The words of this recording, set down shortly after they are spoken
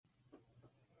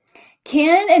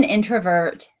Can an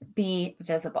introvert be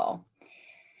visible?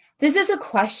 This is a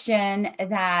question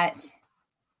that,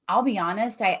 I'll be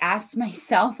honest, I asked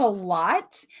myself a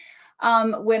lot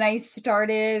when I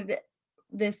started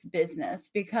this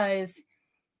business, because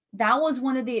that was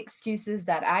one of the excuses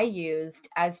that I used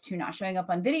as to not showing up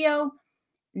on video,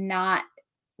 not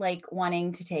like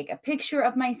wanting to take a picture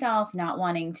of myself, not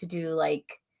wanting to do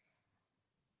like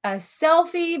a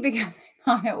selfie because I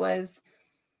thought it was,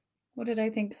 what did I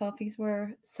think selfies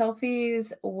were?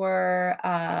 Selfies were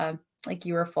like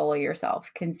you were full of yourself,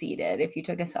 conceited if you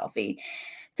took a selfie.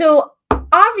 So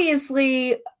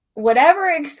obviously, whatever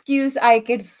excuse I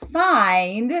could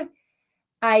find,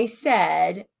 I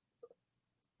said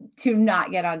to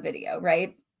not get on video,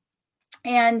 right?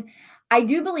 And I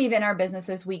do believe in our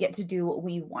businesses, we get to do what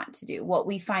we want to do, what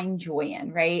we find joy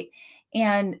in, right?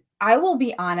 And I will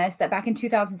be honest that back in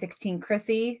 2016,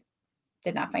 Chrissy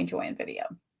did not find joy in video.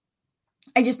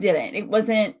 I just didn't. It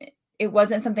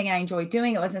wasn't something I enjoyed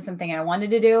doing. It wasn't something I wanted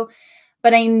to do,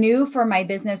 but I knew for my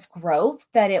business growth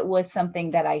that it was something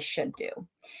that I should do.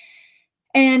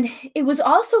 And it was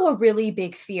also a really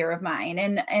big fear of mine.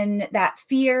 And that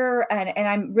fear, and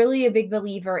I'm really a big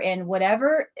believer in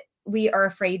whatever we are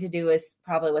afraid to do is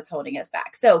probably what's holding us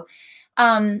back. So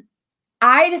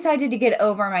I decided to get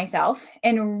over myself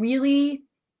and really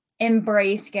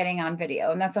embrace getting on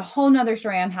video. And that's a whole nother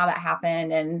story on how that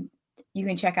happened. And you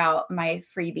can check out my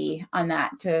freebie on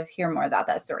that to hear more about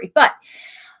that story. But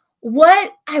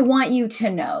what I want you to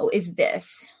know is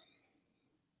this.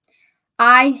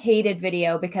 I hated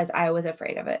video because I was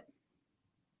afraid of it.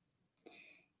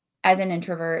 As an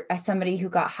introvert, as somebody who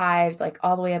got hives like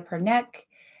all the way up her neck,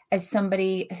 as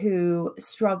somebody who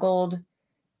struggled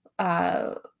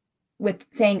with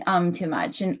saying too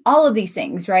much and all of these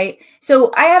things, right?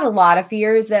 So I had a lot of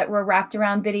fears that were wrapped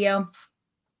around video.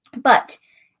 But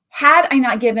had I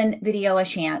not given video a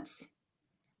chance,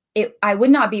 I would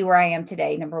not be where I am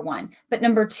today, number one. But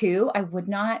number two, I would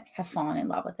not have fallen in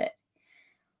love with it.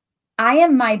 I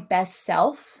am my best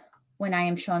self when I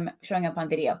am showing up on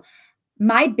video.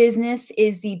 My business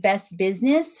is the best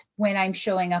business when I'm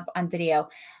showing up on video.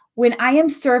 When I am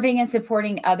serving and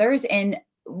supporting others in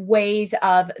ways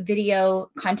of video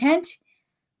content,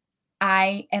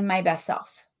 I am my best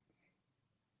self.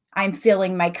 I'm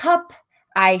filling my cup.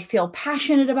 I feel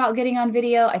passionate about getting on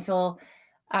video. I feel,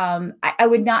 I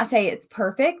would not say it's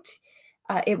perfect.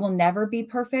 It will never be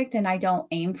perfect. And I don't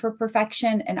aim for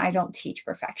perfection. And I don't teach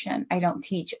perfection. I don't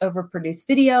teach overproduced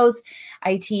videos.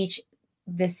 I teach,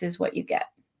 this is what you get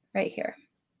right here.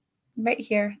 Right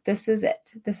here. This is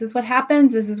it. This is what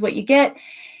happens. This is what you get.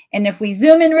 And if we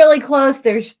zoom in really close,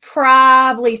 there's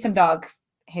probably some dog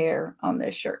hair on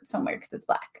this shirt somewhere because it's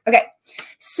black. Okay.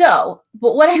 So,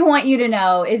 but what I want you to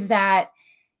know is that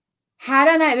had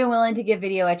I not been willing to give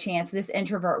video a chance, this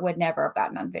introvert would never have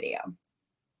gotten on video.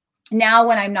 Now,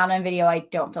 when I'm not on video, I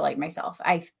don't feel like myself.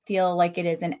 I feel like it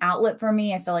is an outlet for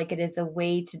me. I feel like it is a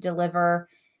way to deliver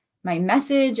my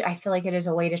message. I feel like it is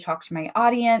a way to talk to my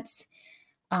audience,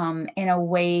 and a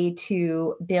way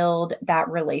to build that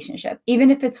relationship, even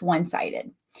if it's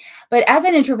one-sided. But as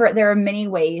an introvert, there are many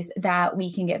ways that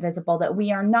we can get visible that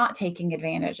we are not taking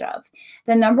advantage of.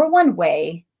 The number one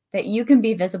way that you can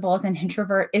be visible as an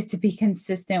introvert is to be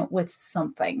consistent with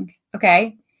something,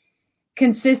 okay?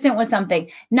 Consistent with something,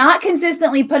 not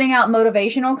consistently putting out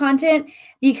motivational content,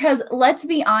 because let's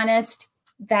be honest,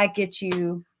 that gets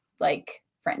you like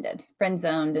friend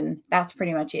zoned, and that's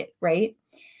pretty much it, right?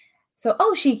 So,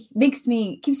 she keeps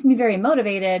me very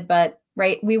motivated, but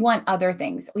right, we want other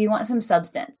things. We want some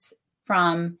substance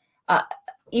from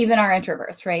even our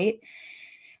introverts, right?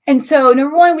 And so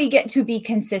number one, we get to be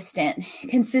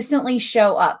consistently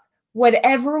show up.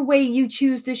 Whatever way you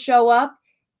choose to show up,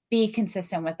 be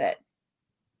consistent with it.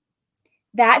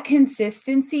 That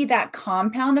consistency, that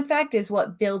compound effect is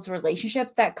what builds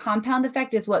relationships. That compound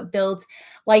effect is what builds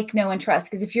like, know, and trust.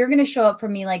 Because if you're going to show up for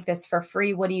me like this for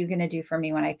free, what are you going to do for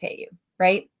me when I pay you,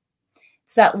 right?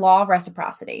 It's that law of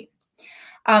reciprocity.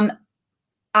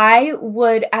 I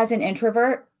would, as an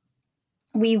introvert,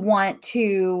 we want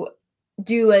to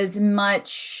do as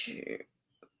much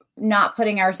not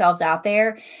putting ourselves out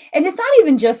there. And it's not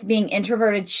even just being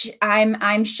introverted.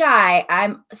 I'm shy.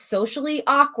 I'm socially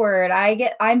awkward.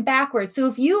 I'm backward. So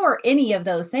if you are any of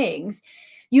those things,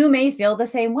 you may feel the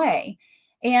same way.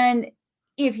 And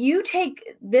if you take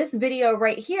this video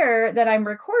right here that I'm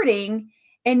recording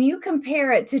and you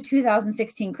compare it to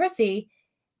 2016 Chrissy,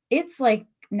 it's like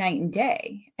night and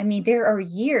day. I mean, there are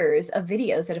years of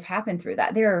videos that have happened through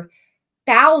that. There are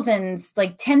thousands,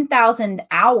 like 10,000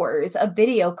 hours of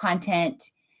video content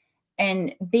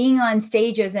and being on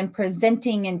stages and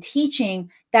presenting and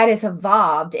teaching that has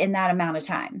evolved in that amount of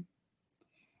time.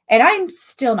 And I'm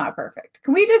still not perfect.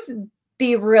 Can we just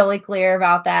be really clear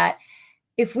about that?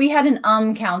 If we had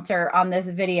an counter on this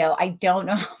video, I don't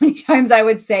know how many times I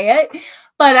would say it,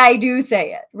 but I do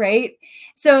say it, right?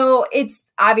 So it's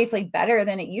obviously better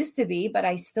than it used to be, but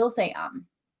I still say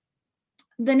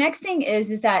The next thing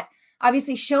is that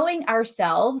obviously showing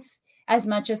ourselves as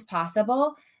much as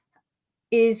possible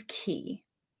is key.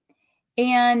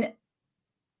 And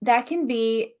that can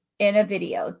be in a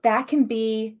video. That can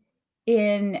be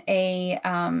in a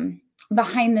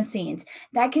behind the scenes.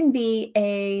 That can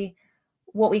be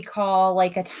what we call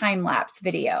like a time lapse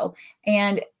video.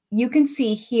 And you can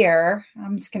see here,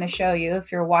 I'm just going to show you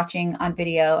if you're watching on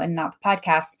video and not the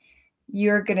podcast,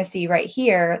 you're going to see right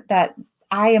here that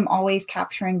I am always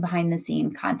capturing behind the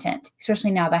scene content,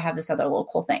 especially now that I have this other little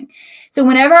cool thing. So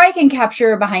whenever I can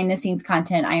capture behind the scenes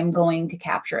content, I am going to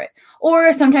capture it.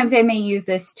 Or sometimes I may use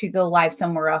this to go live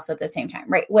somewhere else at the same time,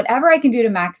 right? Whatever I can do to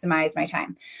maximize my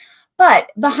time.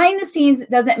 But behind the scenes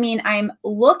doesn't mean I'm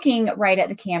looking right at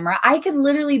the camera. I could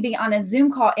literally be on a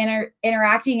Zoom call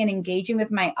interacting and engaging with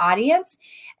my audience,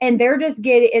 and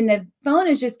the phone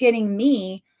is just getting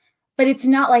me, but it's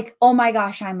not like, oh my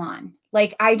gosh, I'm on.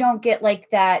 Like, I don't get like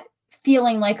that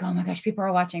feeling like, oh my gosh, people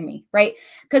are watching me, right?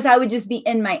 Because I would just be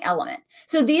in my element.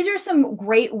 So these are some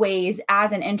great ways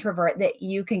as an introvert that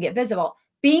you can get visible.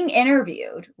 Being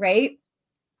interviewed, right?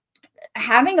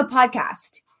 Having a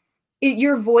podcast.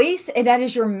 Your voice, that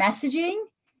is your messaging.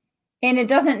 And it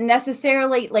doesn't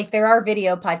necessarily, like there are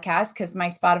video podcasts because my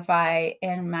Spotify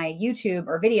and my YouTube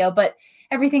are video, but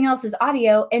everything else is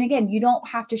audio. And again, you don't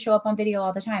have to show up on video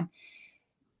all the time.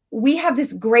 We have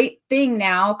this great thing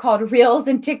now called Reels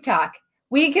and TikTok.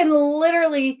 We can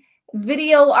literally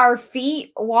video our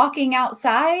feet walking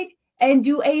outside and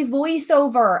do a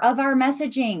voiceover of our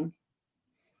messaging.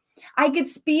 I could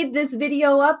speed this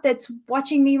video up that's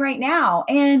watching me right now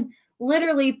and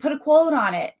literally put a quote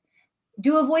on it,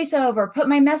 do a voiceover, put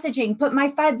my messaging, put my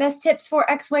 5 best tips for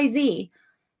XYZ.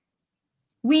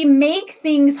 We make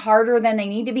things harder than they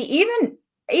need to be, even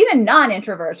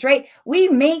non-introverts, right? We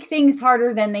make things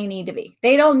harder than they need to be.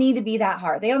 They don't need to be that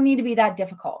hard. They don't need to be that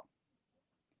difficult.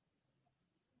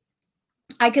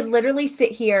 I could literally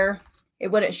sit here. It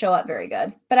wouldn't show up very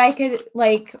good, but I could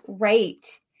like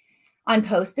write on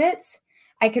Post-its.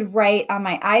 I could write on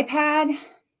my iPad.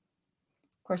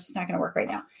 Of course, it's not going to work right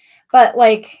now, but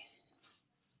like,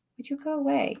 would you go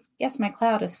away? Yes, my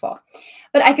cloud is full,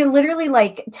 but I could literally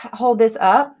like hold this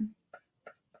up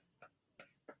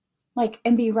like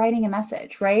and be writing a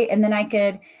message, right? And then I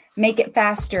could make it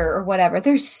faster or whatever.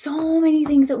 There's so many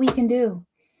things that we can do,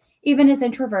 even as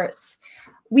introverts.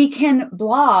 We can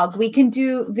blog. We can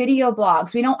do video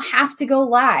blogs. We don't have to go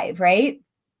live, right?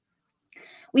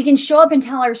 We can show up and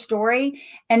tell our story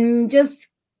and just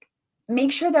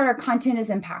make sure that our content is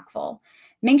impactful.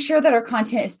 Make sure that our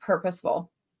content is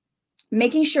purposeful.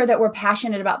 Making sure that we're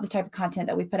passionate about the type of content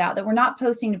that we put out, that we're not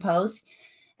posting to post,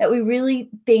 that we really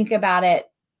think about it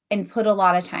and put a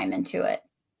lot of time into it.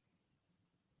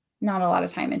 Not a lot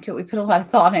of time into it. We put a lot of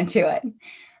thought into it.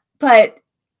 But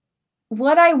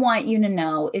what I want you to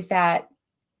know is that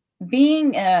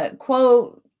being a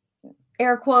quote,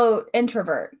 air quote,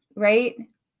 introvert, right,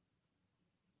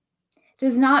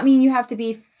 does not mean you have to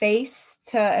be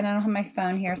and I don't have my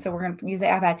phone here, so we're going to use the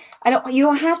iPad. You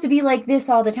don't have to be like this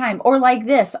all the time or like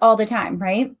this all the time,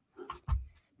 right?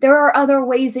 There are other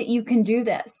ways that you can do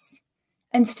this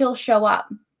and still show up,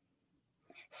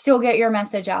 still get your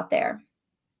message out there.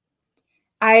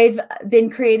 I've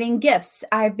been creating GIFs.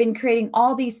 I've been creating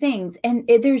all these things, and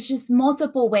there's just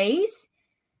multiple ways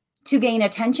to gain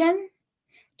attention,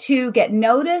 to get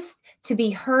noticed, to be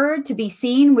heard, to be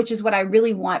seen, which is what I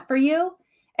really want for you.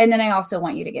 And then I also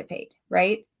want you to get paid,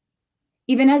 right?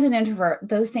 Even as an introvert,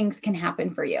 those things can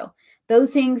happen for you. Those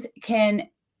things can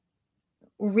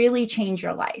really change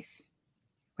your life,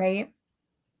 right?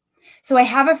 So I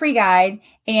have a free guide,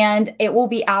 and it will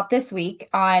be out this week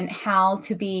on how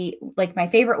to be like my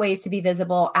favorite ways to be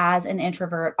visible as an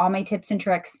introvert, all my tips and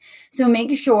tricks. So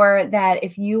make sure that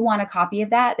if you want a copy of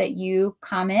that you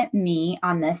comment me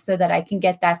on this so that I can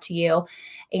get that to you.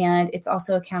 And it's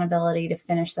also accountability to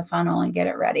finish the funnel and get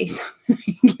it ready so I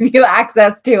can give you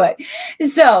access to it.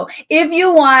 So if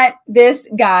you want this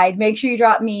guide, make sure you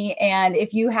drop me. And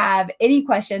if you have any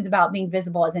questions about being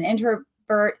visible as an introvert,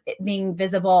 being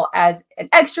visible as an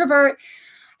extrovert,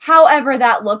 however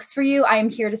that looks for you, I am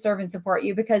here to serve and support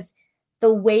you, because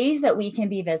the ways that we can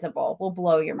be visible will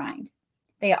blow your mind.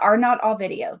 They are not all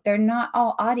video. They're not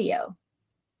all audio.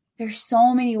 There's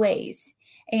so many ways.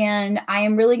 And I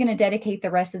am really going to dedicate the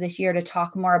rest of this year to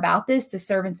talk more about this, to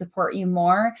serve and support you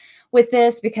more with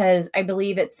this, because I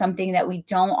believe it's something that we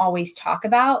don't always talk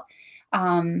about.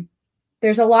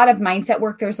 There's a lot of mindset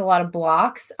work. There's a lot of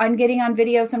blocks on getting on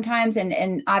video sometimes.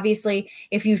 And obviously,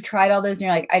 if you've tried all those and you're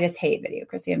like, I just hate video,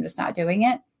 Chrissy, I'm just not doing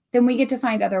it, then we get to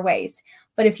find other ways.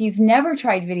 But if you've never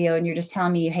tried video and you're just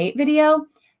telling me you hate video,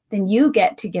 then you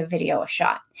get to give video a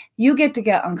shot. You get to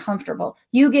get uncomfortable.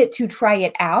 You get to try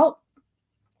it out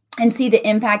and see the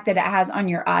impact that it has on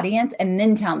your audience, and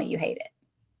then tell me you hate it,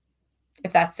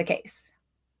 if that's the case.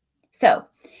 So,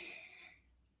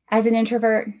 as an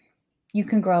introvert, you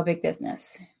can grow a big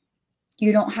business.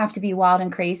 You don't have to be wild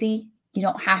and crazy. You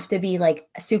don't have to be like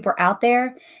super out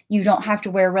there. You don't have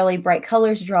to wear really bright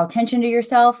colors to draw attention to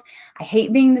yourself. I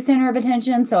hate being the center of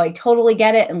attention, so I totally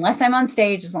get it. Unless I'm on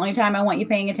stage, it's the only time I want you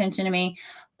paying attention to me.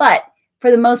 But for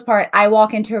the most part, I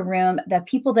walk into a room, the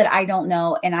people that I don't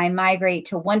know, and I migrate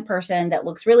to one person that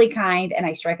looks really kind, and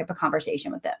I strike up a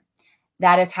conversation with them.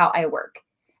 That is how I work.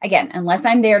 Again, unless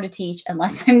I'm there to teach,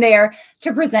 unless I'm there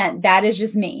to present, that is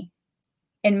just me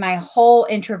in my whole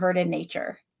introverted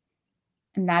nature.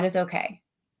 And that is okay.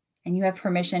 And you have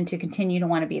permission to continue to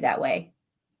want to be that way.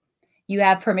 You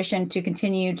have permission to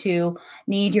continue to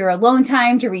need your alone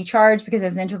time to recharge, because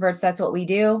as introverts, that's what we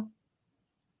do.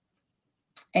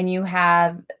 And you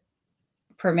have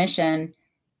permission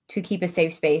to keep a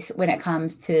safe space when it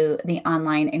comes to the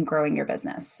online and growing your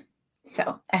business.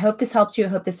 So I hope this helped you. I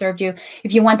hope this served you.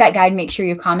 If you want that guide, make sure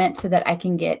you comment so that I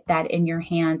can get that in your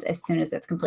hands as soon as it's complete.